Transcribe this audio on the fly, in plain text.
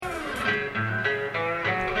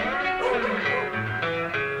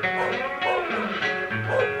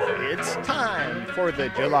for the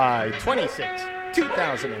July 26,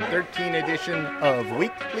 2013 edition of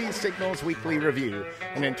Weekly Signals Weekly Review,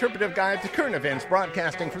 an interpretive guide to current events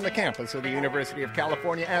broadcasting from the campus of the University of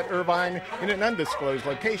California at Irvine in an undisclosed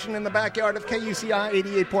location in the backyard of KUCI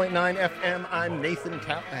 88.9 FM. I'm Nathan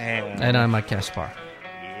Callahan. And I'm Mike Kaspar.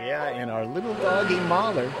 Yeah, and our little doggy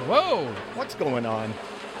Mahler. Whoa! What's going on?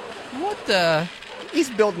 What the?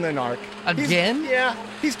 He's building an ark. Again?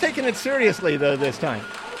 He's taking it seriously, though, this time.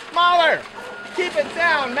 Mahler! Keep it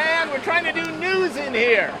down, man! We're trying to do news in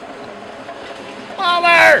here!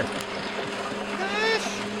 Mahler! Gosh!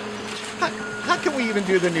 How can we even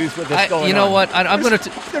do the news with this going on? You know what? I'm going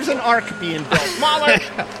to... There's an ark being built. Mahler!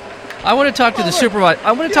 I want to talk to the supervisor.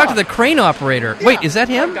 I want to talk to the crane operator. Yeah. Wait, is that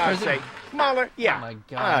him? For God's sake. Mahler, yeah. Oh, my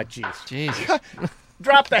God. Ah, jeez. Jeez.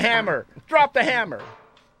 Drop the hammer. Drop the hammer.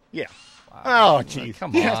 Yeah. Wow. Oh, jeez.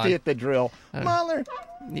 Come He has on. to hit the drill. Mahler,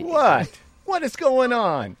 what? What is going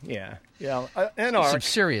on? Yeah. An ark. Some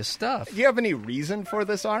serious stuff. Do you have any reason for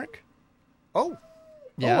this ark? Oh.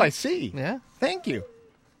 Yeah. Oh, I see. Yeah. Thank you.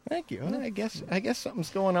 Well, I guess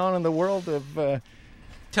something's going on in the world of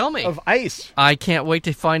Tell me. of ice. I can't wait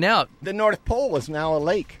to find out. The North Pole is now a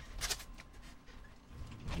lake.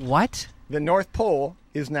 What? The North Pole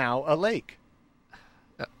is now a lake.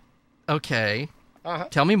 Okay. Uh-huh.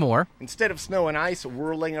 Tell me more. Instead of snow and ice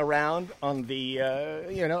whirling around on the,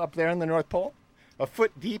 up there in the North Pole, a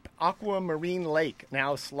foot-deep aquamarine lake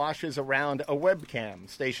now sloshes around a webcam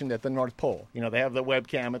stationed at the North Pole. You know, they have the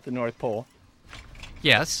webcam at the North Pole.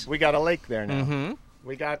 Yes. We got a lake there now. Mm-hmm.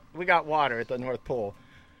 We got water at the North Pole.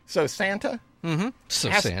 So Santa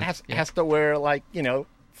has to wear,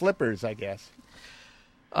 flippers, I guess.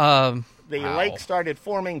 The lake started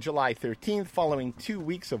forming July 13th following 2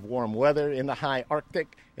 weeks of warm weather in the high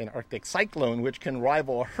Arctic. An Arctic cyclone, which can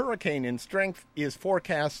rival a hurricane in strength, is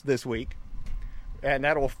forecast this week. And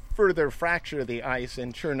that will further fracture the ice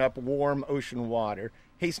and churn up warm ocean water,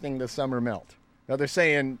 hastening the summer melt. Now they're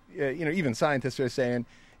saying, even scientists are saying,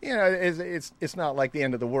 it's not like the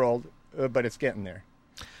end of the world, but it's getting there.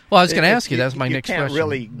 Well, I was going to ask you. That was my next question. You can't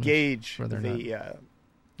really gauge the lake.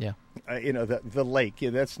 Yeah,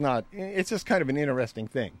 that's not. It's just kind of an interesting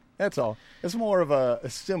thing. That's all. It's more of a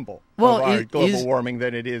symbol of our global warming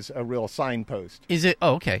than it is a real signpost. Is it?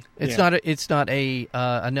 Oh, okay. It's not. It's not a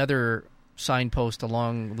another signpost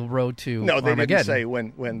along the road to No, they Armageddon. didn't say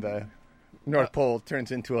when the North Pole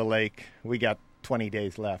turns into a lake. We got 20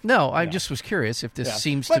 days left. No, I just was curious if this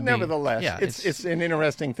seems to be... But nevertheless, it's an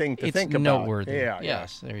interesting thing to think about. It's noteworthy. Yeah,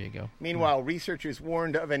 yes, there you go. Meanwhile, researchers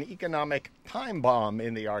warned of an economic time bomb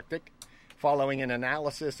in the Arctic. Following an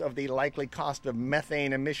analysis of the likely cost of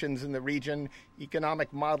methane emissions in the region,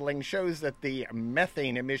 economic modeling shows that the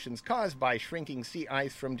methane emissions caused by shrinking sea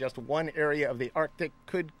ice from just one area of the Arctic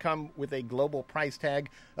could come with a global price tag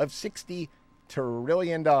of $60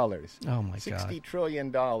 trillion. Oh, my God. $60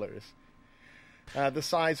 trillion. The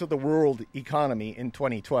size of the world economy in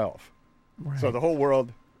 2012. Right. So the whole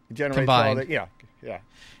world generates combined all that.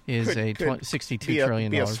 Is $62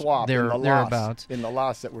 trillion. Be a swap thereabouts. in the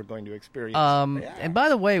loss that we're going to experience. And by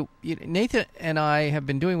the way, Nathan and I have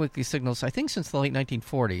been doing Weekly Signals, I think, since the late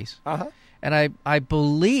 1940s. Uh-huh. And I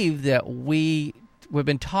believe that we've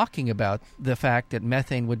been talking about the fact that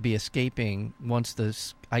methane would be escaping once the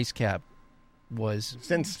ice cap was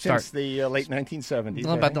since the late 1970s.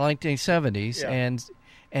 About the 1970s,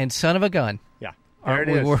 and son of a gun. Yeah. Where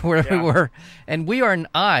we were, and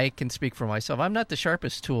I can speak for myself. I'm not the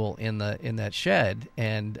sharpest tool in that shed,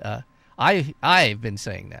 and I've been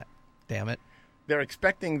saying that. Damn it! They're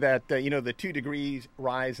expecting that the 2 degrees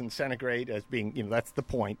rise in centigrade as being that's the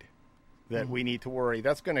point that we need to worry.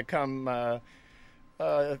 That's going to come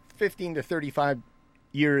 15 to 35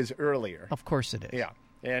 years earlier. Of course it is. Yeah.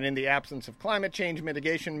 And in the absence of climate change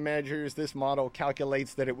mitigation measures, this model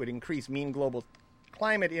calculates that it would increase mean global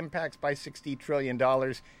climate impacts by $60 trillion.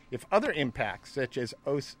 If other impacts, such as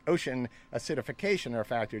ocean acidification, are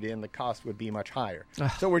factored in, the cost would be much higher.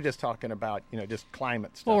 So we're just talking about, just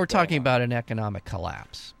climate stuff. Well, we're talking about an economic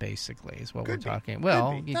collapse, basically, is what we're talking.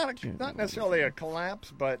 Well, not necessarily a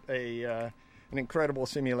collapse, but an incredible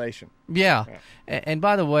simulation. Yeah. And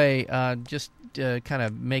by the way, just to kind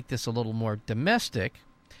of make this a little more domestic,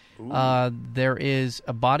 there is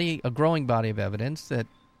a growing body of evidence that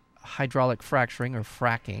hydraulic fracturing, or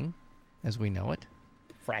fracking, as we know it,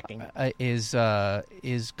 is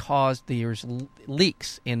caused. There's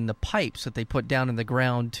leaks in the pipes that they put down in the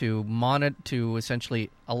ground to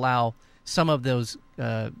essentially allow some of those.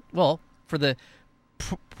 For the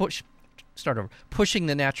pushing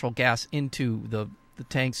the natural gas into the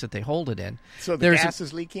tanks that they hold it in. So the gas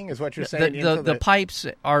is leaking, is what you're saying? The pipes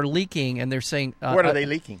are leaking, and they're saying... what are they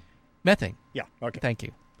leaking? Methane. Yeah, okay. Thank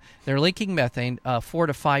you. They're leaking methane, 4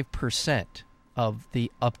 to 5% of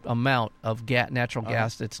the amount of natural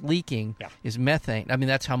gas that's leaking is methane. I mean,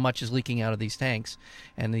 that's how much is leaking out of these tanks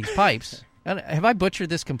and these pipes. Have I butchered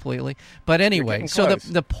this completely? But anyway, so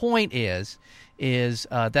the point is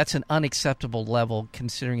that's an unacceptable level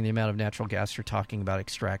considering the amount of natural gas you're talking about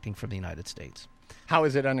extracting from the United States. How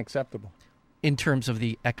is it unacceptable? In terms of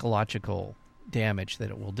the ecological damage that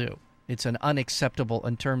it will do. It's an unacceptable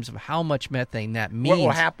in terms of how much methane that means. What will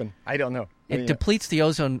happen? I don't know. It depletes the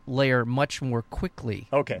ozone layer much more quickly.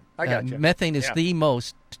 Okay, I got you. Methane is the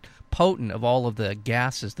most potent of all of the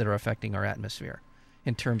gases that are affecting our atmosphere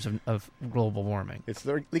in terms of global warming. It's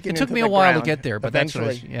leaking. It took me a while to get there, but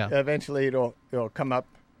eventually it'll come up.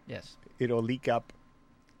 Yes, it'll leak up.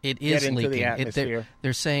 It is leaking. The atmosphere.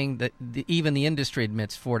 They're saying that even the industry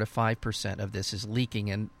admits 4 to 5% of this is leaking,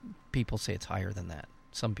 and people say it's higher than that.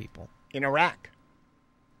 Some people. In Iraq,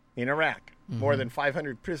 more than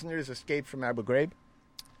 500 prisoners escaped from Abu Ghraib.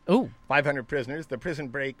 Oh, 500 prisoners. The prison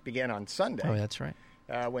break began on Sunday. Oh, that's right.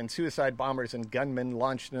 When suicide bombers and gunmen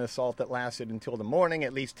launched an assault that lasted until the morning.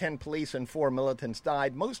 At least 10 police and 4 militants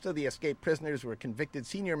died. Most of the escaped prisoners were convicted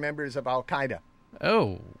senior members of Al-Qaeda.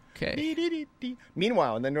 Oh, okay.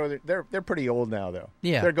 Meanwhile, in the northern, they're pretty old now, though.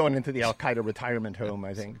 Yeah. They're going into the Al-Qaeda retirement home,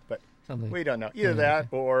 I think. But we don't know. Either that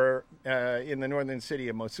or in the northern city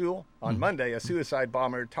of Mosul, on Monday, a suicide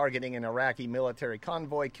bomber targeting an Iraqi military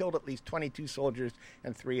convoy killed at least 22 soldiers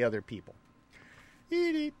and 3 other people.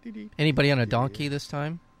 Anybody on a donkey this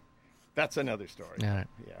time? That's another story. All right.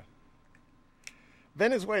 Yeah.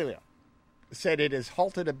 Venezuela said it has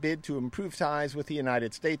halted a bid to improve ties with the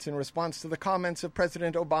United States in response to the comments of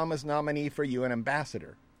President Obama's nominee for UN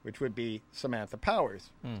ambassador, which would be Samantha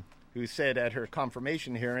Powers, who said at her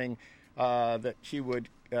confirmation hearing that she would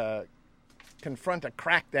confront a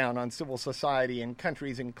crackdown on civil society in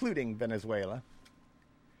countries including Venezuela.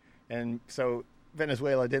 And so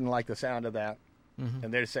Venezuela didn't like the sound of that,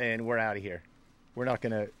 and they're saying, "We're out of here. We're not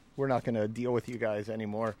gonna deal with you guys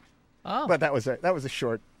anymore." Oh. But that was a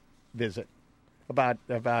short visit, about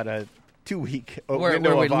a 2-week where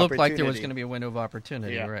window it of looked like there was opportunity. going to be a window of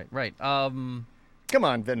opportunity. Yeah. Right. Come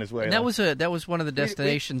on, Venezuela. And that was one of the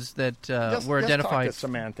destinations that were identified. Let's talk to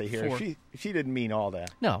Samantha here. She didn't mean all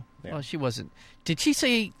that. No, Yeah. well, she wasn't. Did she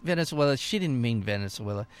say Venezuela? She didn't mean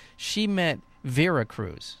Venezuela. She meant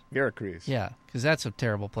Veracruz. Veracruz. Yeah, because that's a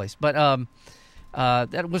terrible place. But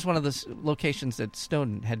that was one of the locations that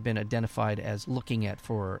Snowden had been identified as looking at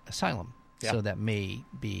for asylum. Yeah. So that may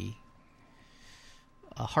be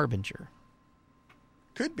a harbinger.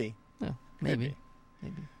 Could be. Yeah, maybe.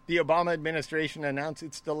 Maybe. The Obama administration announced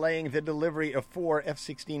it's delaying the delivery of 4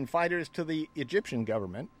 F-16 fighters to the Egyptian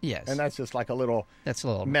government. Yes. And that's just like a little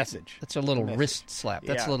message. That's a little wrist slap.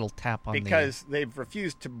 That's a little tap on because they've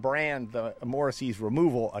refused to brand the Morsi's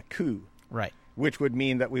removal a coup. Right. Which would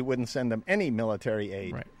mean that we wouldn't send them any military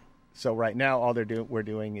aid. Right. So right now, all we're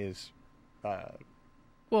doing is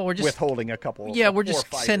we're just withholding a couple. Yeah, we're just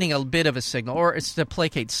fighters. sending a bit of a signal, or it's to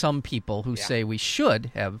placate some people who say we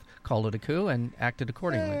should have called it a coup and acted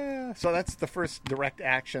accordingly. So that's the first direct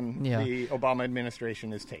action the Obama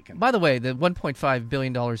administration has taken. By the way, the $1.5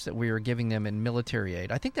 billion that we are giving them in military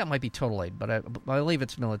aid, I think that might be total aid, but I believe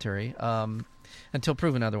it's military until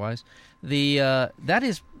proven otherwise. That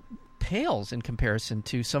is pales in comparison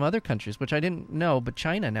to some other countries, which I didn't know, but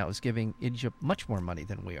China now is giving Egypt much more money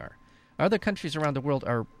than we are. Other countries around the world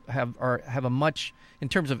have a much, in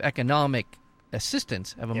terms of economic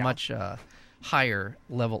assistance, have a much higher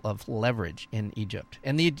level of leverage in Egypt,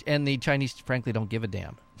 and the Chinese frankly don't give a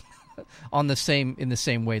damn in the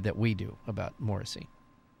same way that we do about Morsi.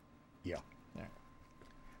 Yeah.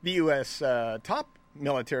 The U.S. Top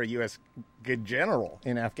military U.S. general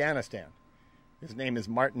in Afghanistan. His name is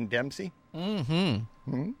Martin Dempsey.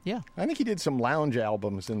 Mm-hmm. Yeah. I think he did some lounge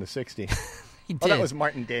albums in the 60s. He did. Oh, that was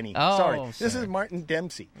Martin Denny. Oh, sorry. sorry. This is Martin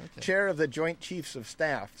Dempsey, chair of the Joint Chiefs of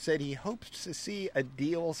Staff, said he hopes to see a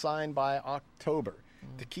deal signed by October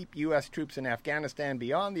to keep U.S. troops in Afghanistan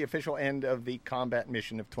beyond the official end of the combat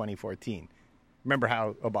mission of 2014. Remember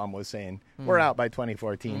how Obama was saying, we're out by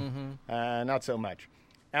 2014. Not so much.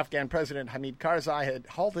 Afghan President Hamid Karzai had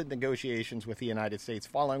halted negotiations with the United States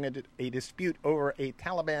following a dispute over a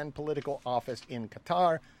Taliban political office in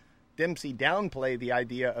Qatar. Dempsey downplayed the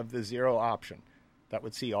idea of the zero option that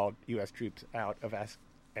would see all U.S. troops out of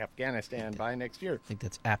Afghanistan by next year. I think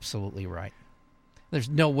that's absolutely right. There's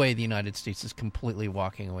no way the United States is completely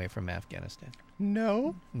walking away from Afghanistan.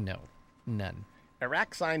 No? No. None.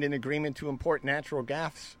 Iraq signed an agreement to import natural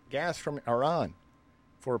gas from Iran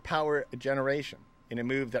for power generation in a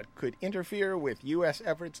move that could interfere with U.S.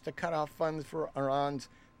 efforts to cut off funds for Iran's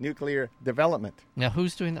nuclear development. Now,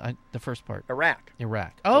 who's doing the first part? Iraq.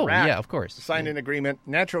 Oh, yeah, of course. Signed an agreement.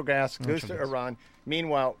 Natural gas goes to Iran.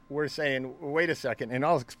 Meanwhile, we're saying, wait a second, and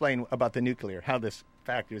I'll explain about the nuclear, how this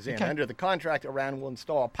factors in. Okay. Under the contract, Iran will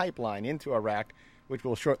install a pipeline into Iraq, which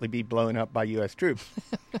will shortly be blown up by U.S. troops,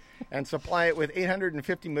 and supply it with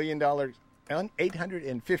 $850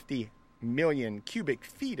 million cubic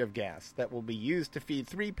feet of gas that will be used to feed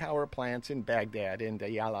 3 power plants in Baghdad and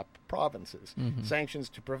Diyala provinces. Mm-hmm. Sanctions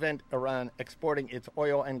to prevent Iran exporting its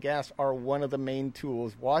oil and gas are one of the main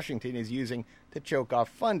tools Washington is using to choke off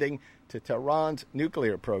funding to Tehran's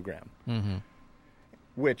nuclear program,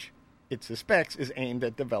 which it suspects is aimed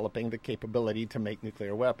at developing the capability to make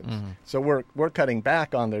nuclear weapons. Mm-hmm. So we're cutting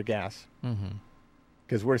back on their gas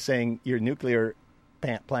because we're saying your nuclear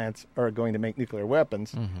plants are going to make nuclear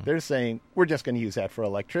weapons. Mm-hmm. They're saying we're just going to use that for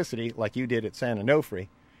electricity, like you did at San Onofre.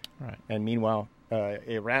 Right. And meanwhile,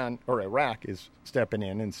 Iran or Iraq is stepping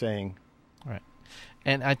in and saying, right.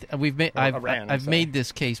 And I've made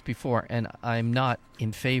this case before, and I'm not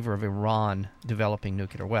in favor of Iran developing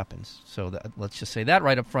nuclear weapons. So let's just say that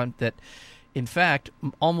right up front. That, in fact,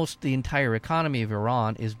 almost the entire economy of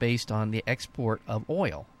Iran is based on the export of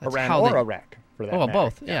oil. That's Iraq, for that matter.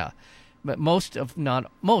 Both. Yeah. But most of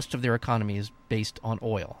their economy is based on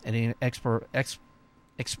oil and in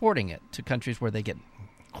exporting it to countries where they get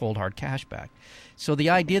cold hard cash back. So the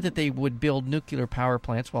idea that they would build nuclear power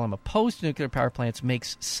plants, while I'm opposed to nuclear power plants,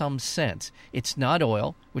 makes some sense. It's not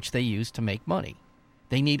oil, which they use to make money.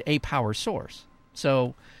 They need a power source.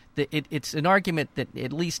 So it's an argument that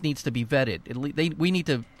at least needs to be vetted. We need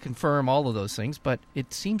to confirm all of those things, but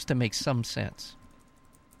it seems to make some sense.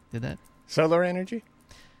 Did that? Solar energy?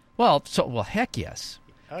 Well, heck yes.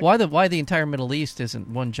 Okay. Why the entire Middle East isn't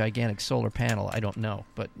one gigantic solar panel, I don't know.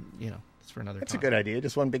 But, it's for another That's a good idea.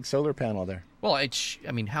 Just one big solar panel there. Well,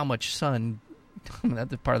 how much sun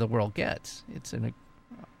that part of the world gets.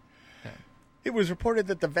 It was reported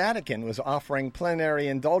that the Vatican was offering plenary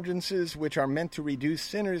indulgences, which are meant to reduce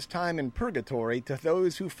sinners' time in purgatory, to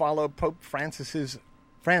those who follow Pope Francis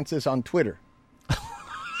on Twitter.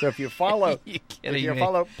 So if you follow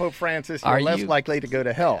Pope Francis, you're less likely to go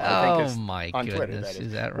to hell. I think my on goodness, Twitter, that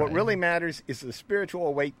is that right? What really matters is the spiritual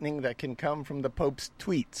awakening that can come from the Pope's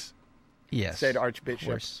tweets. Yes, said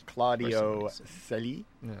Archbishop Claudio Celli,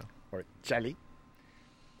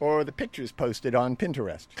 or the pictures posted on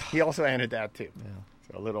Pinterest. He also added that too. Yeah.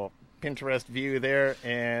 So a little Pinterest view there,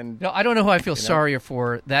 and no, I don't know who I feel sorrier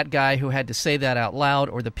for: that guy who had to say that out loud,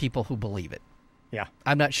 or the people who believe it. Yeah,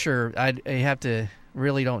 I'm not sure. I have to.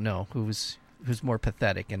 Really don't know who's more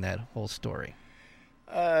pathetic in that whole story.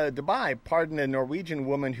 Dubai pardoned a Norwegian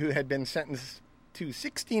woman who had been sentenced to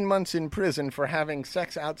 16 months in prison for having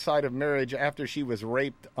sex outside of marriage after she was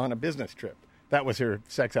raped on a business trip. That was her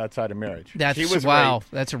sex outside of marriage. She was raped.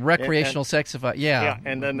 That's a recreational sex. Yeah,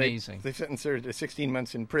 and then they sentenced her to 16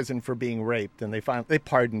 months in prison for being raped, and they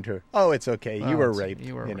pardoned her. Oh, it's okay. You were raped.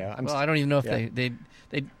 I don't even know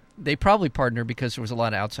if they probably pardoned her because there was a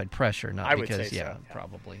lot of outside pressure, not because, would say so.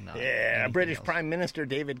 Probably not. Yeah, British Prime Minister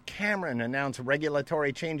David Cameron announced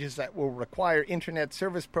regulatory changes that will require internet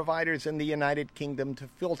service providers in the United Kingdom to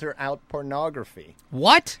filter out pornography.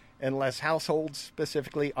 What? Unless households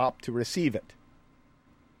specifically opt to receive it.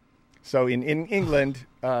 So in England,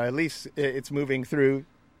 at least it's moving through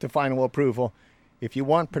to final approval. If you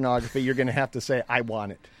want pornography, you're going to have to say, I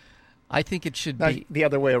want it. I think it should be the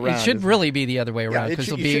other way around. It should really be the other way around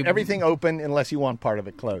because everything open unless you want part of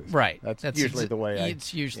it closed. Right. That's usually the way.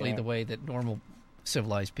 It's usually the way that normal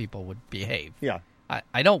civilized people would behave. Yeah.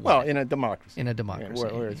 I don't want in a democracy. In a democracy,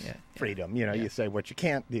 where it's freedom. You say what you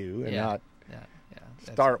can't do and not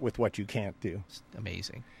start with what you can't do. It's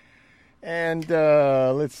amazing. And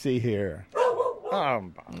let's see here.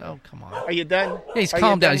 Oh, come on. Are you done? Yeah, he's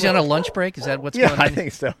calmed down. He's on a lunch break? Is that what's going on? Yeah, I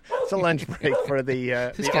think so. It's a lunch break for the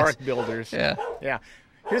ark builders. Yeah. Yeah.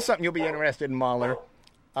 Here's something you'll be interested in, Mahler.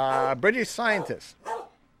 British scientists.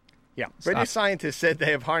 Yeah. British scientists said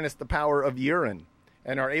they have harnessed the power of urine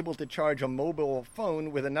and are able to charge a mobile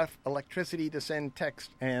phone with enough electricity to send text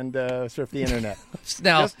and surf the internet.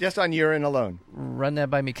 Now, just on urine alone. Run that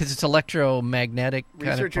by me, because it's electromagnetic kind of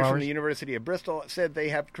powers. Researchers from the University of Bristol said they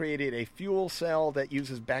have created a fuel cell that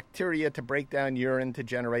uses bacteria to break down urine to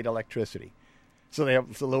generate electricity. So they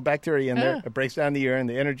have a little bacteria in there. It breaks down the urine.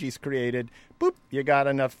 The energy's created. Boop, you got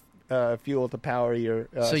enough fuel to power your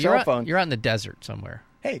cell phone. You're out in the desert somewhere.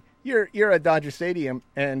 Hey, you're at Dodger Stadium,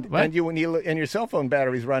 and your cell phone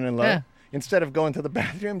battery's running low. Yeah. Instead of going to the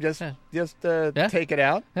bathroom, just take it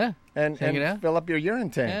out and fill up your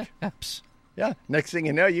urine tank. Yeah. Yeah. Next thing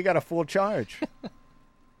you know, you got a full charge.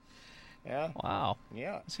 Yeah. Wow.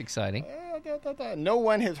 Yeah. That's exciting. No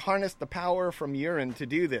one has harnessed the power from urine to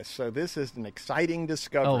do this, so this is an exciting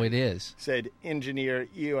discovery. Oh, it is, said engineer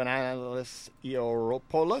Ioannis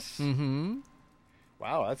Ioropoulos. Mm-hmm.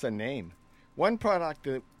 Wow, that's a name. One product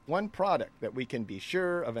that we can be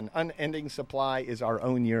sure of an unending supply is our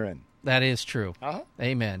own urine. That is true. Uh-huh.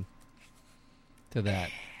 Amen to that.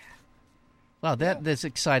 Wow, that's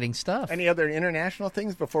exciting stuff. Any other international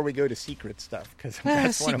things before we go to secret stuff? Because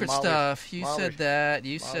that's secret one of stuff. You said that.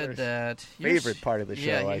 You said that. Favorite part of the show.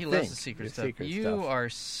 Yeah, he loves think, the secret stuff. You are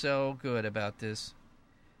so good about this.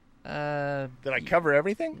 Did I cover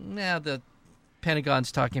everything? Now the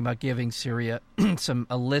Pentagon's talking about giving Syria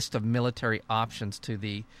a list of military options to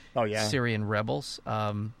the Syrian rebels.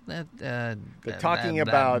 They're talking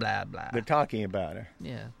about. They're talking about it.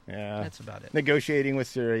 Yeah. That's about it. Negotiating with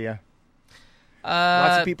Syria.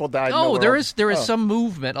 Lots of people died. There is some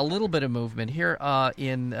movement, a little bit of movement here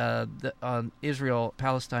in the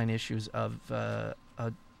Israel-Palestine issues of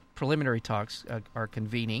preliminary talks are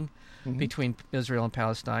convening between Israel and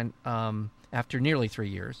Palestine after nearly 3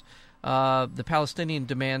 years. The Palestinian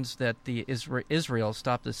demands that Israel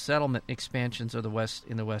stop the settlement expansions of the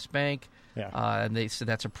West Bank, and they said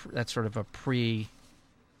that's sort of a pre.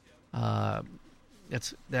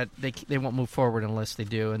 It's that they won't move forward unless they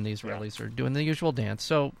do, and the Israelis are doing the usual dance.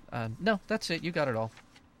 So, no, that's it. You got it all.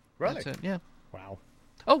 Really? That's it. Yeah. Wow.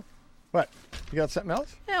 Oh. What? You got something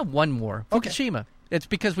else? Yeah, one more. Okay. Fukushima. It's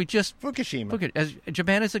because we just... Fukushima. As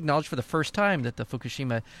Japan has acknowledged for the first time that the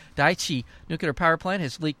Fukushima Daiichi nuclear power plant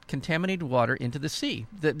has leaked contaminated water into the sea.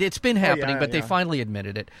 It's been happening, but they finally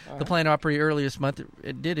admitted it. The plant operator earlier this month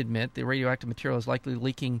did admit the radioactive material is likely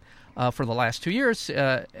leaking for the last 2 years,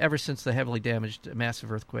 ever since the heavily damaged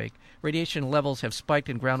massive earthquake. Radiation levels have spiked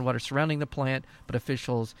in groundwater surrounding the plant, but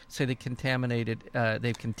officials say they've contained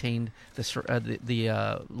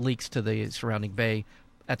the leaks to the surrounding bay.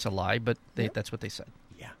 That's a lie, but that's what they said.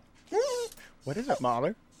 Yeah. What is it,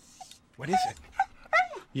 Mahler? What is it?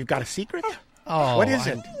 You've got a secret? Oh, what is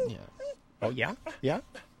it? Yeah. Oh, yeah? Yeah?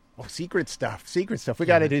 Oh, secret stuff. Secret stuff. We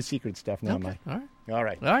got to do secret stuff now, Mike. All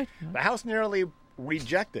right. The House nearly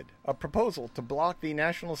rejected a proposal to block the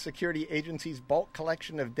National Security Agency's bulk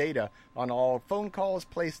collection of data on all phone calls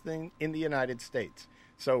placed in the United States.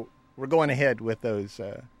 So we're going ahead with those,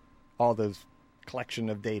 all those collection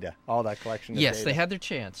of data, all that collection of data. Yes, they had their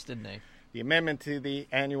chance, didn't they? The amendment to the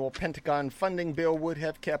annual Pentagon funding bill would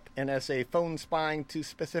have kept NSA phone spying to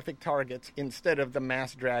specific targets instead of the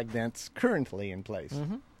mass drag that's currently in place.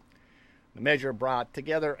 Mm-hmm. The measure brought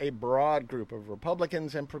together a broad group of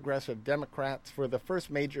Republicans and progressive Democrats for the first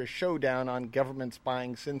major showdown on government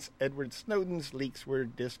spying since Edward Snowden's leaks were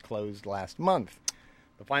disclosed last month.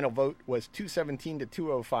 The final vote was 217 to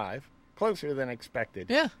 205, closer than expected.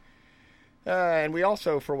 Yeah. And we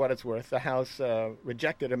also, for what it's worth, the House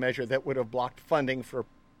rejected a measure that would have blocked funding for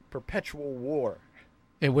perpetual war.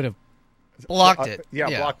 It would have blocked it.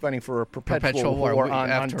 Blocked funding for a perpetual war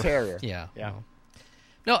on terror. Yeah.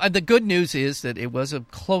 No, the good news is that it was a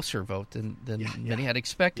closer vote than many had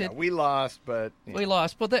expected. Yeah, we lost, but... We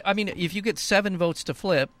lost. Well, if you get 7 votes to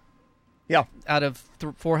flip, out of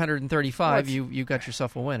 435, you got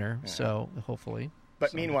yourself a winner, so hopefully.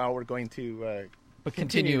 But meanwhile, we're going to...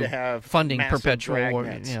 continue to have funding perpetual war.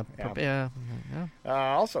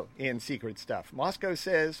 Also, in secret stuff, Moscow,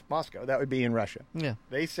 that would be in Russia. Yeah.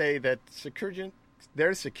 They say that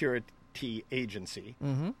their security agency,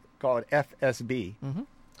 called FSB,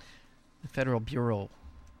 the Federal Bureau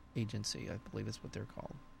Agency, I believe is what they're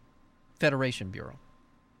called. Federation Bureau.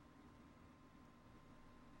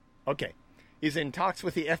 Okay. Is in talks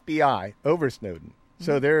with the FBI over Snowden.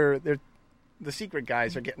 So they're the secret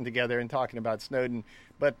guys are getting together and talking about Snowden,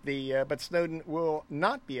 but Snowden will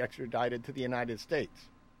not be extradited to the United States,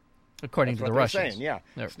 according to the Russians. Saying,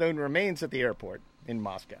 Snowden remains at the airport in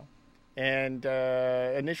Moscow, and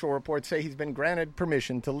initial reports say he's been granted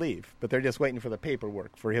permission to leave, but they're just waiting for the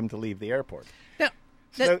paperwork for him to leave the airport.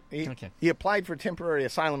 He applied for temporary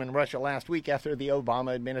asylum in Russia last week after the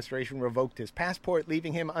Obama administration revoked his passport,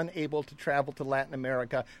 leaving him unable to travel to Latin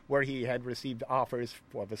America, where he had received offers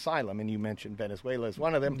of asylum. And you mentioned Venezuela as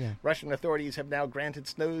one of them. Yeah. Russian authorities have now granted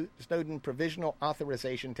Snowden provisional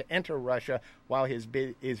authorization to enter Russia while his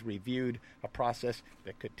bid is reviewed, a process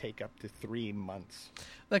that could take up to 3 months.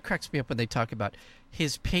 That cracks me up when they talk about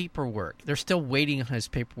his paperwork. They're still waiting on his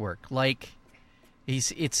paperwork, like...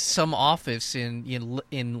 It's some office in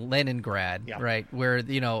Leningrad, right? Where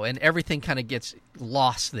and everything kind of gets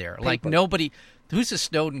lost there. Paper. Like nobody, who's a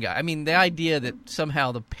Snowden guy? I mean, the idea that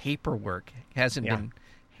somehow the paperwork hasn't been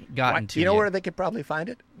gotten to. You know where they could probably find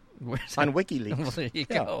it? On WikiLeaks. Well, there you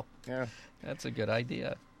go. Yeah, that's a good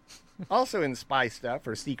idea. Also in spy stuff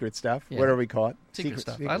or secret stuff, whatever we call it. Secret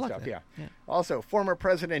stuff. I like that. Yeah. Also, former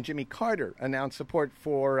President Jimmy Carter announced support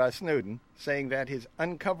for Snowden, saying that his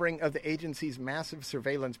uncovering of the agency's massive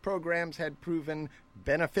surveillance programs had proven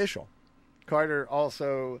beneficial. Carter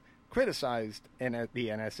also criticized the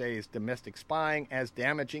NSA's domestic spying as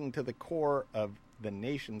damaging to the core of the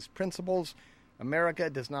nation's principles. America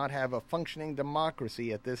does not have a functioning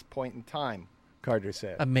democracy at this point in time, Carter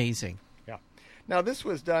said. Amazing. Yeah. Now, this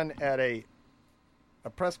was done at a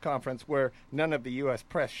press conference where none of the U.S.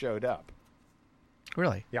 press showed up.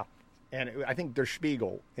 Really? Yeah. And I think Der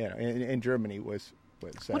Spiegel in Germany was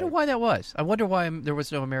I wonder why that was. I wonder why there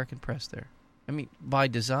was no American press there. I mean, by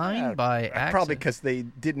design, by accident? Probably because they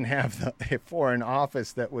didn't have a foreign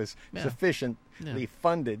office that was sufficiently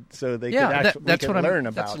funded so they could actually learn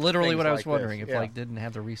about. That's literally what I was like wondering, this. if didn't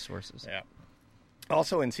have the resources. Yeah.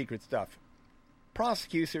 Also in secret stuff,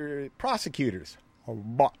 prosecutors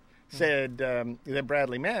said that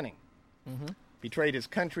Bradley Manning betrayed his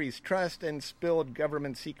country's trust and spilled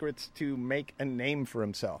government secrets to make a name for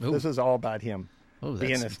himself. Ooh. This is all about him. Oh,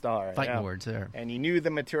 being a star. Fighting words there. And he knew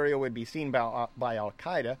the material would be seen by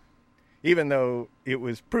Al-Qaeda, even though it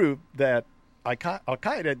was proved that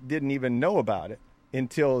Al-Qaeda didn't even know about it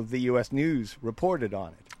until the U.S. News reported on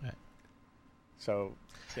it. Right. So,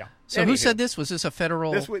 yeah. So who said this? Was this a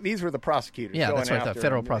federal? These were the prosecutors. Yeah, that's what I thought.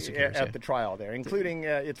 Federal prosecutors. At the trial there, including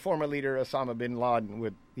its former leader, Osama bin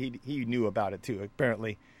Laden. He knew about it, too.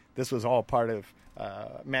 Apparently, this was all part of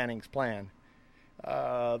Manning's plan.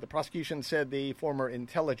 The prosecution said the former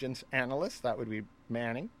intelligence analyst, that would be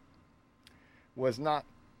Manning, was not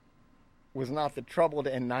the troubled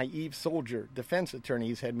and naive soldier defense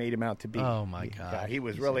attorneys had made him out to be. Oh, my God. He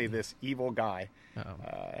was really this evil guy.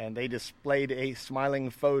 And they displayed a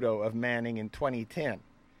smiling photo of Manning in 2010.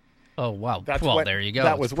 Oh, wow. There you go.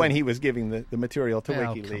 That was when he was giving the material to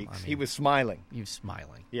WikiLeaks. He was smiling. He was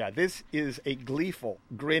smiling. Yeah, this is a gleeful,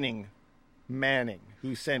 grinning Manning,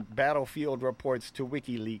 who sent battlefield reports to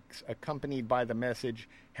WikiLeaks, accompanied by the message,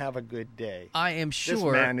 "Have a good day." I am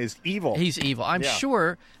sure this man is evil. He's evil. I'm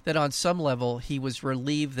sure that on some level he was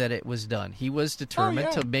relieved that it was done. He was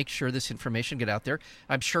determined to make sure this information get out there.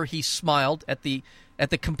 I'm sure he smiled at the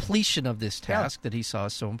completion of this task that he saw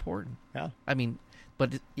as so important. Yeah. I mean,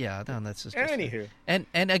 but that's just anywho. And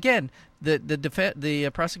again,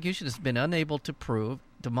 the prosecution has been unable to prove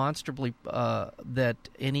demonstrably that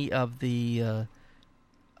any of the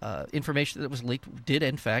information that was leaked did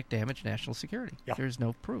in fact damage national security. Yeah. There's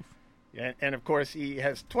no proof. And of course, he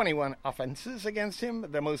has 21 offenses against him,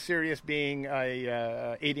 the most serious being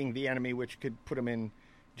aiding the enemy, which could put him in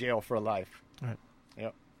jail for life. Right.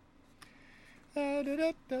 Yep. Got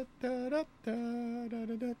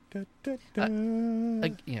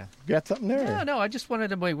something there? No, I just wanted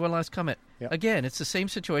to make one last comment. Yep. Again, it's the same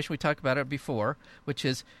situation we talked about it before, which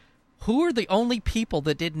is, who are the only people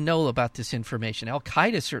that didn't know about this information?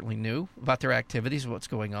 Al-Qaeda certainly knew about their activities, what's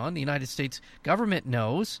going on. The United States government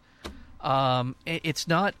knows. It's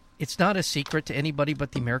not a secret to anybody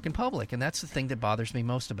but the American public, and that's the thing that bothers me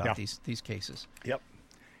most about these cases. Yep.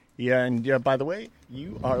 Yeah, and by the way,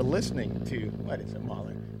 you are listening to, what is it,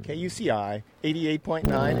 Mahler? KUCI 88.9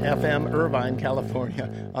 FM, Irvine,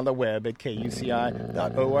 California, on the web at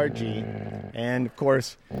kuci.org. And, of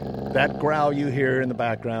course, that growl you hear in the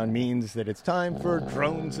background means that it's time for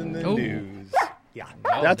Drones in the News. Yeah,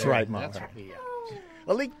 that's right, Mahler. That's right. Yeah.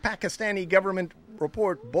 A leaked Pakistani government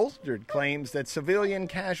report bolstered claims that civilian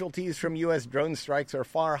casualties from U.S. drone strikes are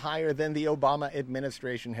far higher than the Obama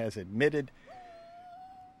administration has admitted.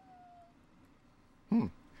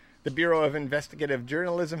 The Bureau of Investigative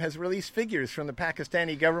Journalism has released figures from the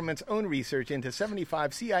Pakistani government's own research into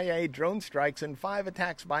 75 CIA drone strikes and 5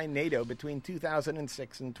 attacks by NATO between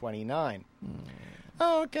 2006 and 2009.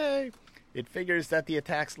 Okay. It figures that the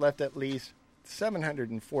attacks left at least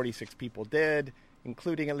 746 people dead,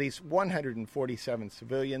 including at least 147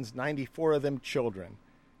 civilians, 94 of them children.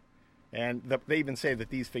 And they even say that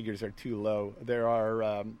these figures are too low. There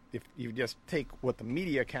are, if you just take what the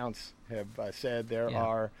media accounts have said, there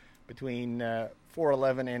are between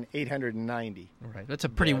 411 and 890. Right. That's a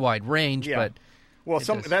pretty wide range, but... Well,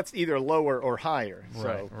 that's either lower or higher.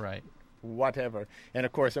 So right. Whatever. And,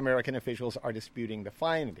 of course, American officials are disputing the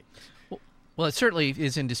findings. Well, it certainly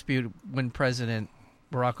is in dispute when President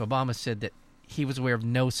Barack Obama said that he was aware of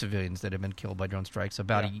no civilians that had been killed by drone strikes.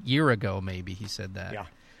 About a year ago, maybe, he said that. Yeah.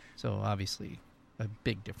 So, obviously, a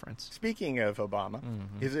big difference. Speaking of Obama,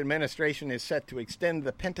 his administration is set to extend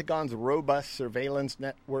the Pentagon's robust surveillance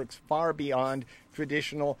networks far beyond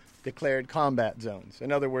traditional declared combat zones.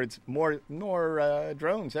 In other words, more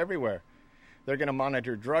drones everywhere. They're going to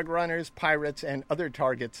monitor drug runners, pirates, and other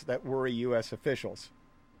targets that worry U.S. officials.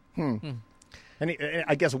 And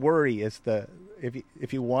I guess worry is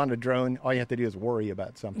if you want a drone, all you have to do is worry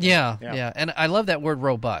about something. Yeah. And I love that word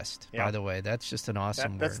robust, by the way. That's just an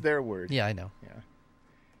awesome word. That's their word. Yeah, I know. Yeah.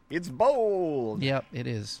 It's bold. Yep, it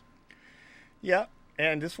is. Yeah,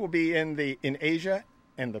 and this will be in Asia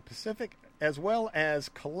and the Pacific as well as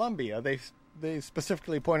Colombia. They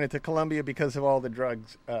specifically pointed to Colombia because of all the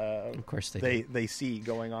drugs of course they see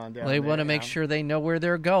going on down there. They want to make sure they know where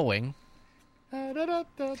they're going.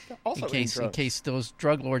 Also in case those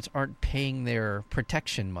drug lords aren't paying their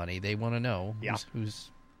protection money, they want to know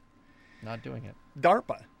who's not doing it.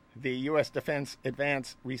 DARPA, the U.S. Defense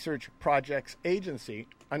Advanced Research Projects Agency,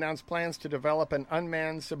 announced plans to develop an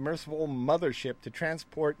unmanned submersible mothership to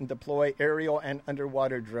transport and deploy aerial and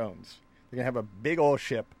underwater drones. They're going to have a big old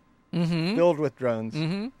ship filled with drones,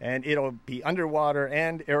 and it'll be underwater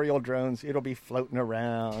and aerial drones. It'll be floating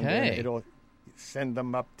around. Hey. And it'll send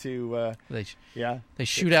them up to they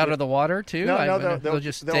shoot out of the water too. They'll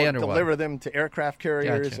just stay underwater. Deliver them to aircraft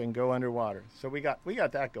carriers and go underwater. So we got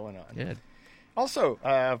that going on. Good. Also,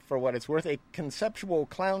 for what it's worth, a conceptual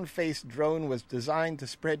clown-faced drone was designed to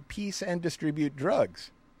spread peace and distribute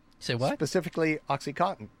drugs. Say what? Specifically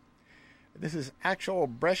OxyContin. This is Axel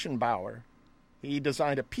Breschenbauer. He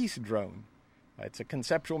designed a peace drone. It's a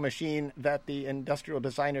conceptual machine that the industrial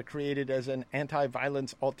designer created as an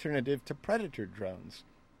anti-violence alternative to predator drones.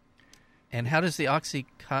 And how does the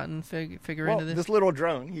OxyContin figure into this? This little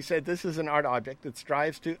drone, he said, this is an art object that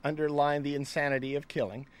strives to underline the insanity of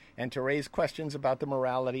killing and to raise questions about the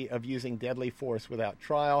morality of using deadly force without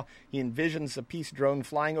trial. He envisions the peace drone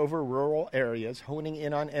flying over rural areas, honing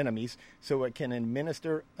in on enemies so it can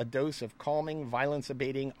administer a dose of calming,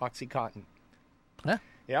 violence-abating OxyContin. Huh?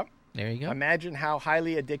 Yep. There you go. Imagine how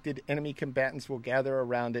highly addicted enemy combatants will gather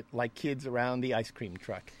around it like kids around the ice cream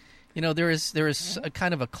truck. You know, there is a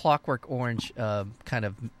kind of a Clockwork Orange kind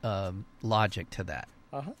of logic to that.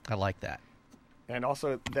 I like that. And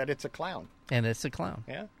also that it's a clown. And it's a clown.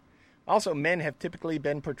 Yeah. Also, men have typically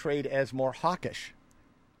been portrayed as more hawkish.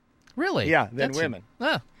 Really? Yeah, than women.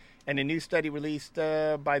 Ah. And a new study released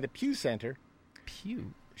by the Pew Center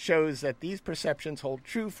shows that these perceptions hold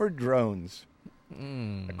true for drones.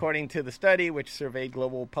 According to the study, which surveyed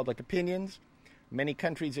global public opinions, many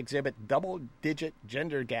countries exhibit double-digit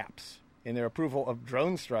gender gaps in their approval of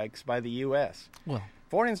drone strikes by the U.S. Well,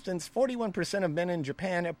 for instance, 41% of men in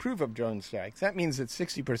Japan approve of drone strikes. That means that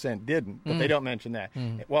 60% didn't, but they don't mention that.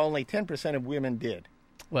 Well, only 10% of women did.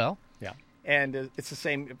 Well. Yeah. And it's the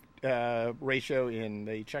same ratio in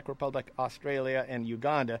the Czech Republic, Australia, and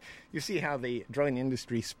Uganda. You see how the drone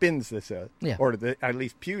industry spins this, or at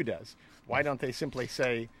least Pew does. Why don't they simply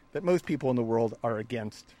say that most people in the world are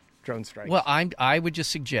against drone strikes? Well, I would just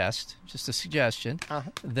suggest, just a suggestion,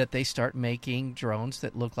 that they start making drones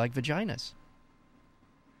that look like vaginas.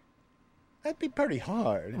 That'd be pretty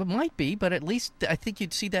hard. It might be, but at least I think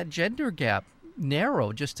you'd see that gender gap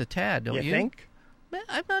narrow just a tad, don't you? You think?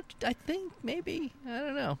 I'm not. I think maybe. I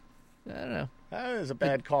don't know. That is a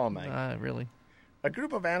bad call, Mike. Really. A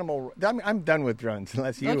group of I'm done with drones,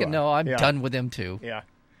 unless you are. No, I'm done with them too. Yeah.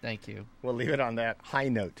 Thank you. We'll leave it on that high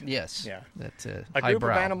note. Yes. Yeah. That's a group of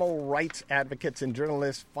animal rights advocates and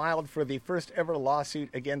journalists filed for the first ever lawsuit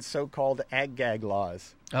against so-called ag-gag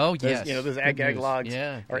laws. Oh, yes. Those ag-gag laws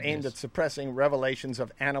are aimed at suppressing revelations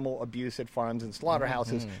of animal abuse at farms and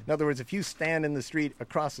slaughterhouses. In other words, if you stand in the street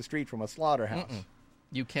across the street from a slaughterhouse,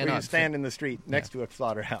 you cannot. Or you stand in the street next to a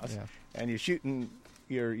slaughterhouse, and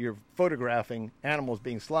you're photographing animals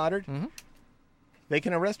being slaughtered. They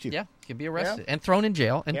can arrest you. Yeah, you can be arrested and thrown in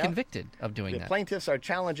jail and convicted of doing that. The plaintiffs are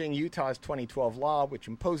challenging Utah's 2012 law, which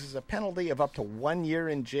imposes a penalty of up to 1 year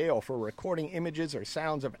in jail for recording images or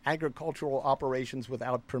sounds of agricultural operations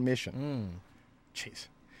without permission. Jeez.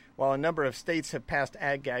 While a number of states have passed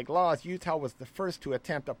ag-gag laws, Utah was the first to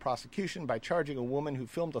attempt a prosecution by charging a woman who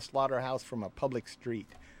filmed a slaughterhouse from a public street.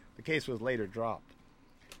 The case was later dropped.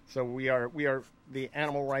 So the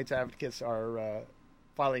animal rights advocates are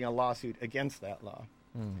filing a lawsuit against that law.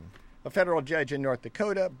 A federal judge in North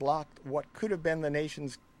Dakota blocked what could have been the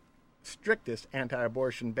nation's strictest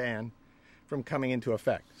anti-abortion ban from coming into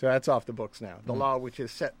effect. So that's off the books now. The law, which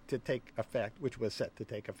was set to take effect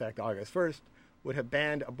August 1st, would have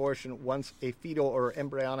banned abortion once a fetal or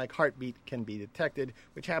embryonic heartbeat can be detected,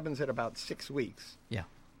 which happens at about 6 weeks. Yeah.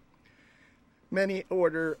 Monday's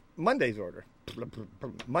order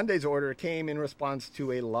came in response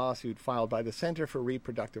to a lawsuit filed by the Center for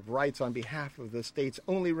Reproductive Rights on behalf of the state's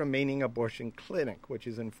only remaining abortion clinic, which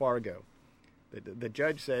is in Fargo. The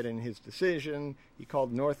judge said in his decision, he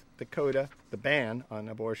called North Dakota, the ban on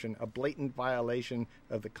abortion, a blatant violation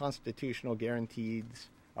of the constitutional guarantees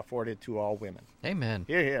afforded to all women. Amen.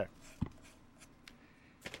 Hear, hear.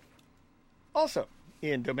 Also,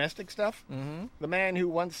 in domestic stuff, the man who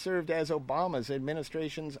once served as Obama's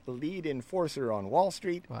administration's lead enforcer on Wall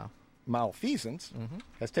Street, malfeasance,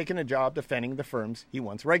 has taken a job defending the firms he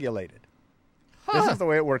once regulated. This is the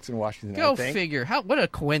way it works in Washington, Go I think. figure. What a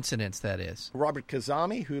coincidence that is. Robert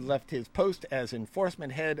Khuzami, who left his post as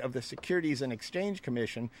enforcement head of the Securities and Exchange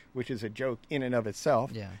Commission, which is a joke in and of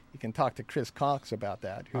itself. Yeah. You can talk to Chris Cox about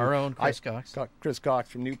that. Our own Chris Cox. Chris Cox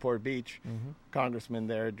from Newport Beach, congressman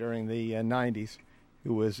there during the 90s,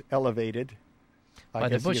 who was elevated by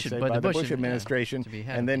the Bush administration,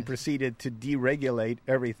 and then proceeded to deregulate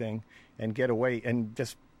everything and get away and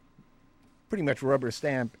just pretty much rubber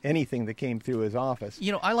stamp anything that came through his office.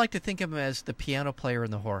 You know, I like to think of him as the piano player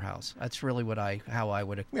in the whorehouse. That's really how I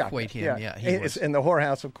would equate him. Yeah, and the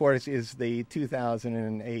whorehouse, of course, is the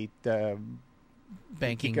 2008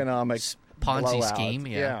 banking economic Ponzi blowout. scheme.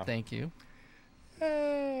 Yeah, thank you.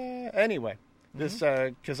 Anyway, this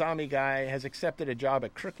Khuzami guy has accepted a job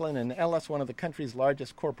at Kirkland & Ellis, one of the country's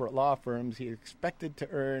largest corporate law firms. He expected to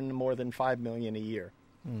earn more than $5 million a year.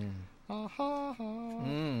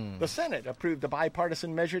 The Senate approved a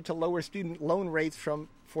bipartisan measure to lower student loan rates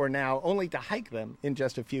for now, only to hike them in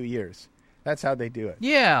just a few years. That's how they do it.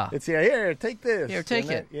 Yeah. It's here, take this. Here, take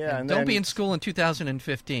it. And don't be in school in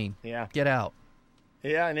 2015. Yeah. Get out.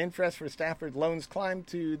 Yeah, and interest for Stafford loans climbed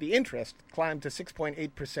to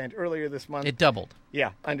 6.8% earlier this month. It doubled.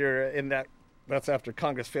 Yeah, that's after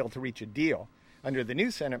Congress failed to reach a deal. Under the new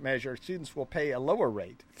Senate measure, students will pay a lower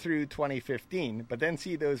rate through 2015, but then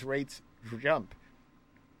see those rates jump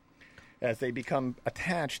as they become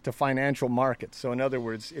attached to financial markets. So in other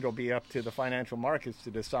words, it'll be up to the financial markets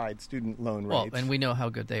to decide student loan rates. Well, and we know how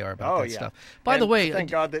good they are about that stuff. By the way,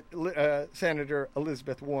 thank God that Senator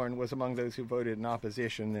Elizabeth Warren was among those who voted in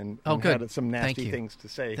opposition and had some nasty things to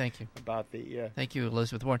say about the Thank you,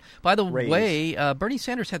 Elizabeth Warren. By the raise. way, Bernie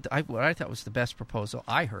Sanders had what I thought was the best proposal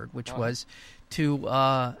I heard, which was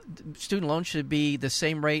to student loans should be the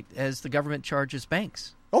same rate as the government charges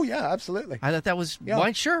banks. Oh, yeah, absolutely. I thought that was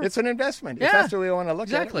why, sure. It's an investment. Yeah, if that's the way we want to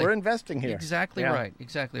look at it, we're investing here. Exactly right.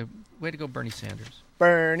 Exactly. Way to go, Bernie Sanders.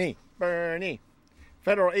 Bernie.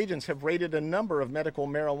 Federal agents have raided a number of medical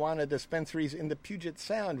marijuana dispensaries in the Puget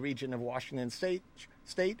Sound region of Washington State.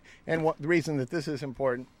 And the reason that this is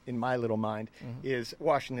important, in my little mind, is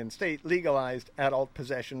Washington State legalized adult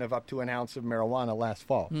possession of up to an ounce of marijuana last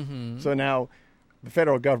fall. So now the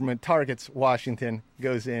federal government targets Washington,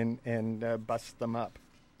 goes in and busts them up.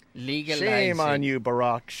 Legalize Shame on you,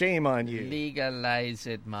 Barack. Shame on you. Legalize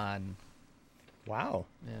it, man. Wow.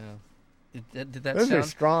 Yeah. Did that Those sound... are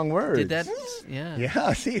strong words. Did that... Yeah.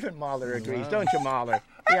 Yeah, even Mahler agrees. Don't you, Mahler?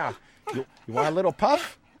 Yeah. You want a little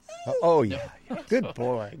puff? Oh, yeah. Good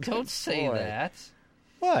boy. Don't say that.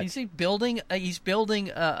 What? He's building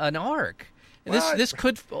an ark. This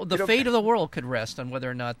could the fate of the world could rest on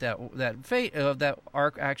whether or not that fate of that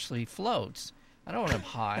ark actually floats. I don't want him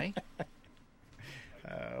high.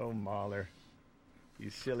 Oh, Mahler, you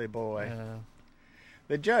silly boy.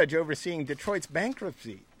 The judge overseeing Detroit's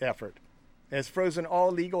bankruptcy effort has frozen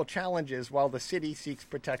all legal challenges while the city seeks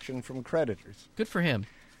protection from creditors. Good for him.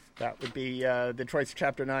 That would be Detroit's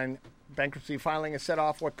Chapter 9 bankruptcy filing has set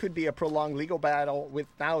off what could be a prolonged legal battle with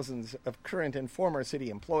thousands of current and former city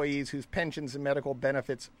employees whose pensions and medical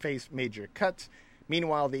benefits face major cuts.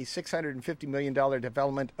 Meanwhile, the $650 million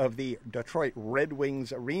development of the Detroit Red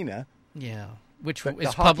Wings Arena, which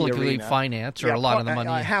is publicly financed, or a lot of the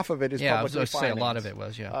money. Half of it is publicly financed. I was going to say a lot of it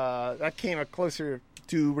was, that came closer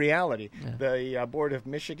to reality. The Board of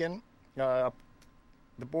Michigan, the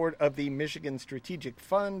Board of the Michigan Strategic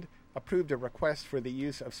Fund approved a request for the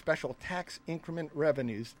use of special tax increment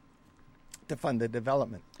revenues to fund the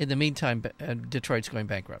development. In the meantime, Detroit's going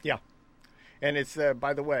bankrupt. Yeah. And it's,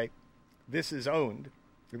 by the way, this is owned,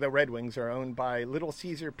 the Red Wings are owned by Little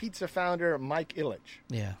Caesar Pizza founder Mike Ilitch.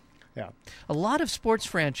 Yeah. Yeah. A lot of sports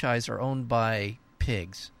franchises are owned by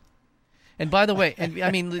pigs. And by the way, and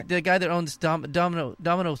I mean, the guy that owns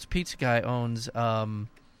Domino's Pizza guy owns, I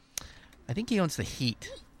think he owns the Heat.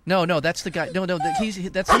 No, that's the guy. No,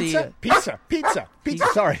 that's pizza.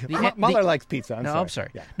 Sorry, Mahler likes pizza. I'm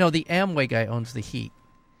sorry. Yeah. No, the Amway guy owns the Heat.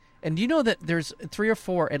 And do you know that there's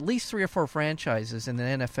at least three or four franchises in the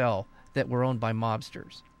NFL that were owned by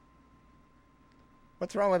mobsters?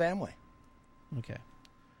 What's wrong with Amway? Okay.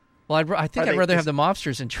 Well, I think I'd rather have the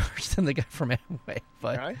mobsters in charge than the guy from Amway.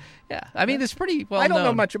 But right? Yeah, I mean, it's pretty well known. I don't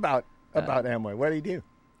know much about Amway. What do he do?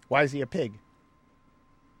 Why is he a pig?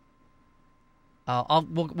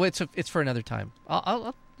 It's for another time.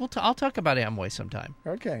 I'll talk about Amway sometime.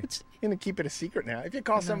 Okay. You're going to keep it a secret now. If you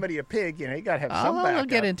call somebody a pig, you got to have some backup. I'll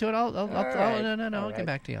get into it. I'll right. get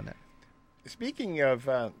back to you on that. Speaking of,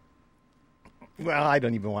 well, I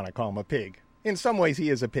don't even want to call him a pig. In some ways, he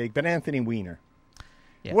is a pig, but Anthony Weiner.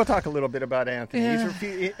 Yeah. We'll talk a little bit about Anthony.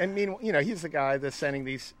 Yeah. He's the guy that's sending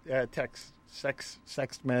these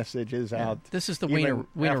sex messages out. This is the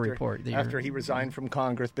Weiner report. After he resigned from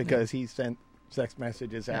Congress because he sent sex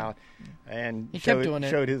messages out, and he kept doing it.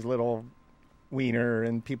 Showed his little wiener,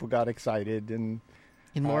 and people got excited. And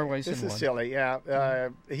in more ways than one. This is silly. Yeah,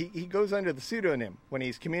 he goes under the pseudonym when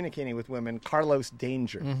he's communicating with women, Carlos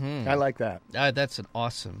Danger. Mm-hmm. I like that. That's an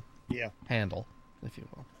awesome handle, if you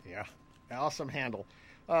will. Yeah, awesome handle.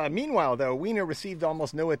 Meanwhile, though, Weiner received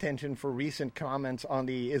almost no attention for recent comments on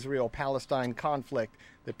the Israel-Palestine conflict.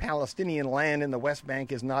 The Palestinian land in the West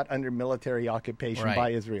Bank is not under military occupation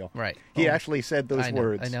by Israel. Right. He actually said those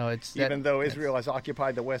words. I know. Even though Israel has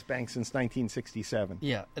occupied the West Bank since 1967.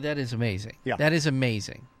 Yeah, that is amazing. Yeah. That is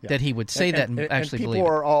amazing that he would say that and actually believe it.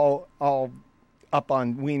 People are all up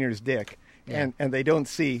on Weiner's dick, and they don't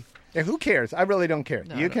see... Yeah, who cares? I really don't care.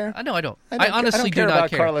 Do you care? No, I don't. I honestly do not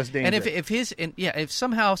care. Carlos Danger. And if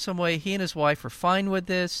somehow, some way, he and his wife are fine with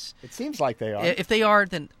this, it seems like they are. If they are,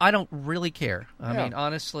 then I don't really care. I mean,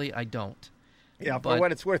 honestly, I don't. Yeah, for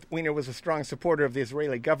what it's worth, Weiner was a strong supporter of the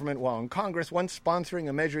Israeli government while in Congress, once sponsoring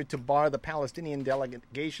a measure to bar the Palestinian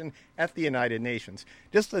delegation at the United Nations.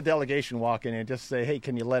 Just the delegation walk in and just say, hey,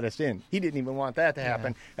 can you let us in? He didn't even want that to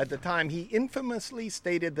happen. At the time, he infamously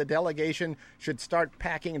stated the delegation should start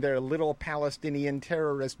packing their little Palestinian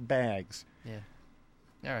terrorist bags. Yeah.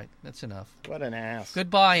 All right, that's enough. What an ass.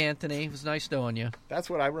 Goodbye, Anthony. It was nice knowing you. That's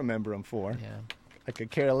what I remember him for. Yeah. I could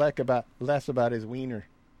care less about his wiener.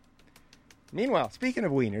 Meanwhile, speaking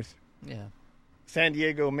of wieners, San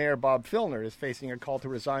Diego Mayor Bob Filner is facing a call to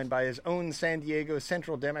resign by his own San Diego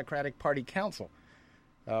Central Democratic Party council,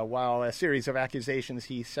 while a series of accusations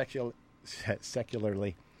he sexually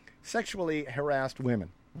harassed women.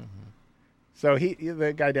 Mm-hmm. So he's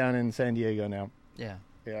the guy down in San Diego now. Yeah.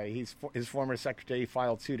 Yeah, his former secretary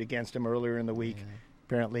filed suit against him earlier in the week. Yeah.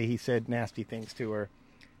 Apparently, he said nasty things to her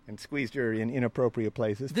and squeezed her in inappropriate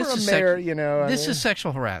places. This For a is mayor, This is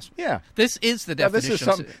sexual harassment. Yeah. This is the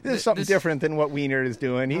definition. This is something different than what Weiner is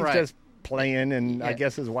doing. He's just playing, and I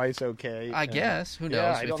guess his wife's okay. I guess. Who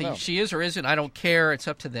knows? If she is or isn't, I don't care. It's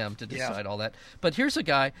up to them to decide all that. But here's a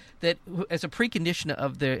guy that, as a precondition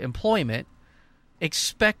of their employment,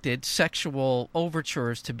 expected sexual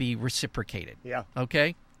overtures to be reciprocated. Yeah.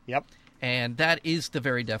 Okay? Yep. And that is the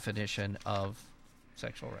very definition of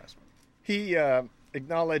sexual harassment. He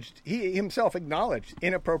himself acknowledged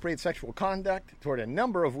inappropriate sexual conduct toward a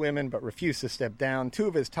number of women, but refused to step down. 2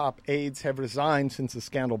 of his top aides have resigned since the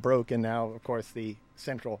scandal broke, and now, of course, the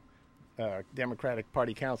Central Democratic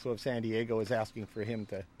Party Council of San Diego is asking for him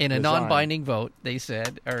to in a resign. Non-binding vote, they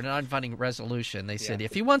said, or a non-binding resolution, they said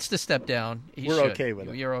if he wants to step down, we're should. Okay with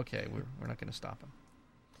it. You're okay. We're not going to stop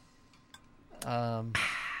him.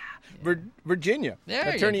 Virginia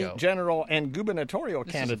Attorney General and gubernatorial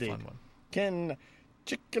candidate Ken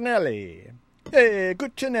Cuccinelli. Hey,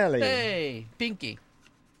 Cuccinelli. Hey, Pinky.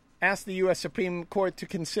 Asked the U.S. Supreme Court to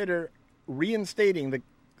consider reinstating the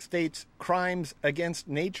state's crimes against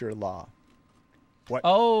nature law. What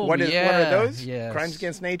are those? Yes. Crimes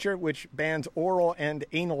against nature, which bans oral and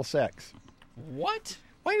anal sex. What?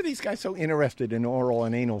 Why are these guys so interested in oral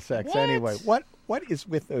and anal sex anyway? What is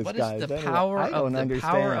with those guys? What is the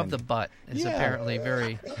power of the butt is apparently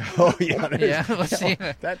very... Oh, yeah. Let's see.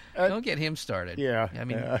 Don't get him started. Yeah. I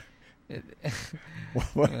mean... all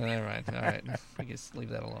right. I guess leave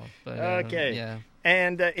that alone. But, okay. Yeah.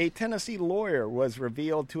 And a Tennessee lawyer was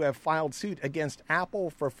revealed to have filed suit against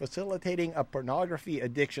Apple for facilitating a pornography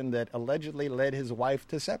addiction that allegedly led his wife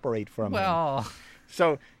to separate from him.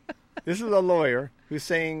 So this is a lawyer who's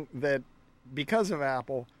saying that because of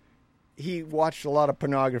Apple, he watched a lot of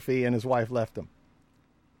pornography and his wife left him.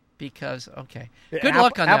 Good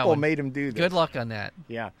luck on that Apple one. Made him do this. Good luck on that.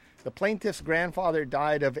 Yeah. The plaintiff's grandfather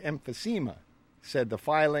died of emphysema, said the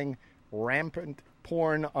filing. Rampant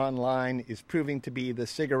porn online is proving to be the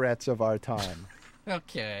cigarettes of our time.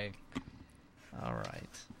 Okay. All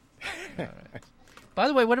right. By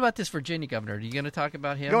the way, what about this Virginia governor? Are you going to talk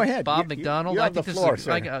about him? Go ahead. Bob McDonnell? You have the floor,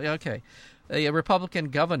 sir. Okay. A Republican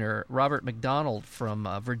governor, Robert McDonnell from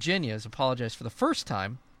Virginia, has apologized for the first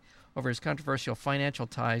time over his controversial financial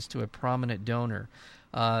ties to a prominent donor.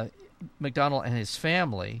 McDonnell and his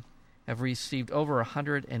family have received over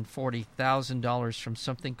 $140,000 from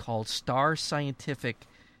something called Star Scientific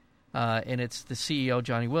and it's the CEO,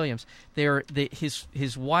 Johnny Williams.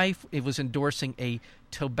 His wife was endorsing a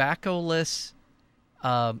tobacco-less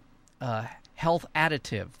health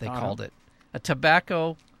additive, they called it. A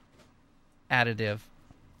tobacco additive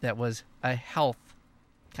that was a health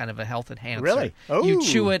enhancer. Really? Oh. You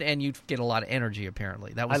chew it and you get a lot of energy,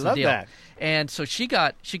 apparently. That was the deal. I love that. And so she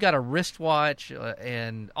got a wristwatch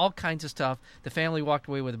and all kinds of stuff. The family walked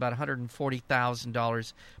away with about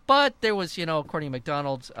 $140,000. But there was, according to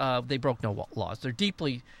McDonald's, they broke no laws. They're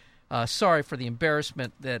deeply sorry for the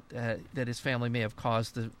embarrassment that his family may have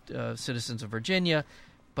caused the citizens of Virginia,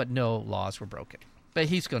 but no laws were broken. But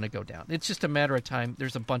he's going to go down. It's just a matter of time.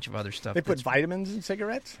 There's a bunch of other stuff. They put vitamins in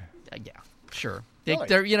cigarettes? Yeah, sure. Really?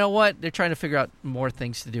 They're you know what? They're trying to figure out more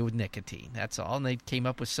things to do with nicotine. That's all. And they came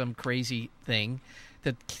up with some crazy thing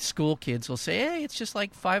that school kids will say, hey, it's just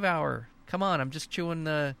like 5 hour. Come on, I'm just eating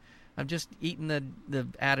the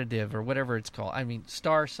additive or whatever it's called. I mean,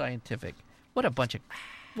 Star Scientific. What a bunch of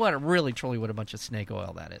snake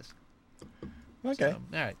oil that is. Okay. So,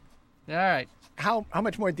 all right. How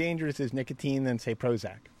much more dangerous is nicotine than, say,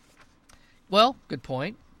 Prozac? Well, good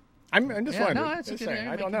point. I'm just wondering. No, that's just saying.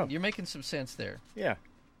 I don't know. You're making some sense there. Yeah.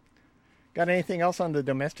 Got anything else on the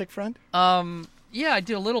domestic front? Yeah, I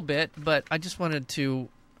did a little bit, but I just wanted to.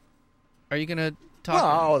 Are you going to talk?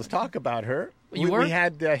 Well, let's talk about her. We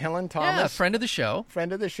had Helen Thomas. Yeah, friend of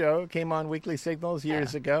the show. Came on Weekly Signals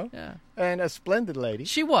years ago. Yeah. And a splendid lady.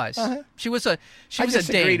 She was. Uh-huh. She was a dame. I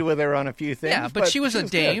disagreed with her on a few things. Yeah, but she was a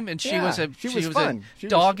dame, good. and she was fun. a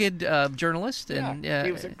dogged journalist. And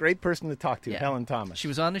she was a great person to talk to, Helen Thomas. She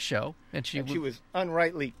was on the show, and she was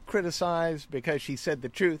unrightly criticized because she said the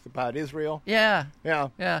truth about Israel. Yeah.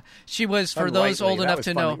 She was, for those old enough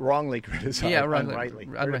to know, wrongly criticized. Yeah, unrightly.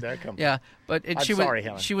 Where did that come from? Yeah, but sorry,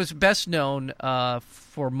 Helen. She was best known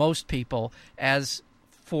for most people as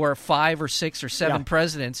for 5 or 6 or 7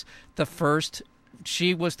 presidents.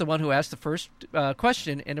 She was the one who asked the first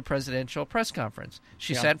question in a presidential press conference.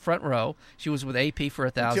 She sat front row. She was with AP for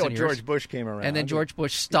 1,000 years. Until George Bush came around. And then George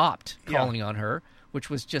Bush stopped calling on her, which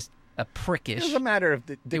was just a prickish. It was a matter of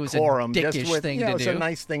decorum. It was a dickish thing to do. It was a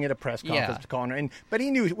nice thing at a press conference to call her. But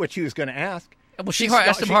he knew what she was going to ask. Well, she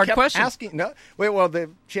asked him hard questions.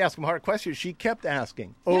 She asked him hard questions. She kept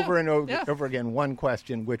asking over and over again one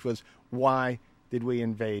question, which was, why did we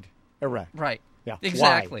invade Iraq? Right. Yeah,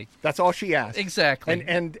 exactly. Why? That's all she asked. Exactly.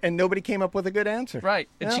 And nobody came up with a good answer. Right.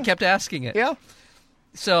 And she kept asking it. Yeah.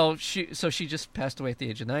 So she just passed away at the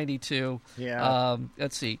age of 92. Yeah.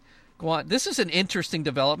 Let's see. This is an interesting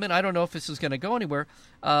development. I don't know if this is going to go anywhere.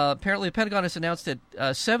 Apparently, the Pentagon has announced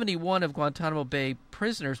that 71 of Guantanamo Bay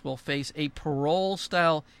prisoners will face a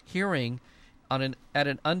parole-style hearing at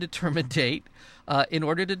an undetermined date in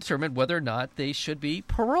order to determine whether or not they should be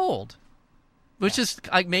paroled, which is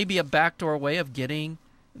maybe a backdoor way of getting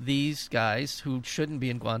these guys who shouldn't be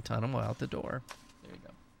in Guantanamo out the door. There you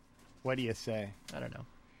go. What do you say? I don't know.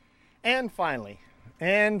 And finally,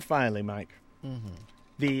 Mike. Mm-hmm.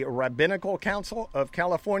 The Rabbinical Council of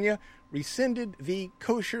California rescinded the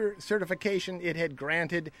kosher certification it had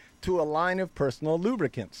granted to a line of personal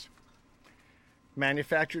lubricants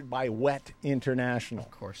manufactured by Wet International.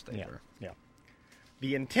 Of course they were. Yeah.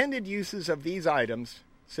 The intended uses of these items,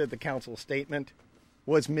 said the council statement,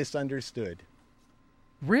 was misunderstood.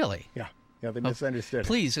 Really? Yeah. Yeah, they misunderstood.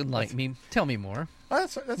 Please enlighten me. Tell me more.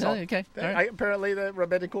 That's all. Okay. All right. Apparently, the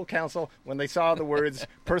Rabbinical Council, when they saw the words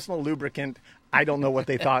 "personal lubricant," I don't know what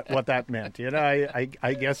they thought what that meant.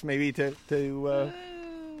 I guess maybe to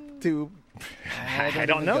I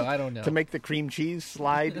don't know. To make the cream cheese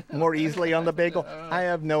slide more easily on the bagel. I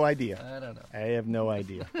have no idea. I don't know. I have no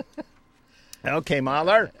idea. Okay,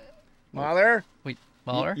 Mahler. Wait,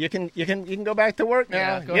 Mahler? You can go back to work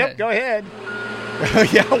now. Yeah, go ahead.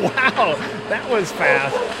 Yeah, wow. That was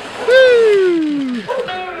fast. Woo!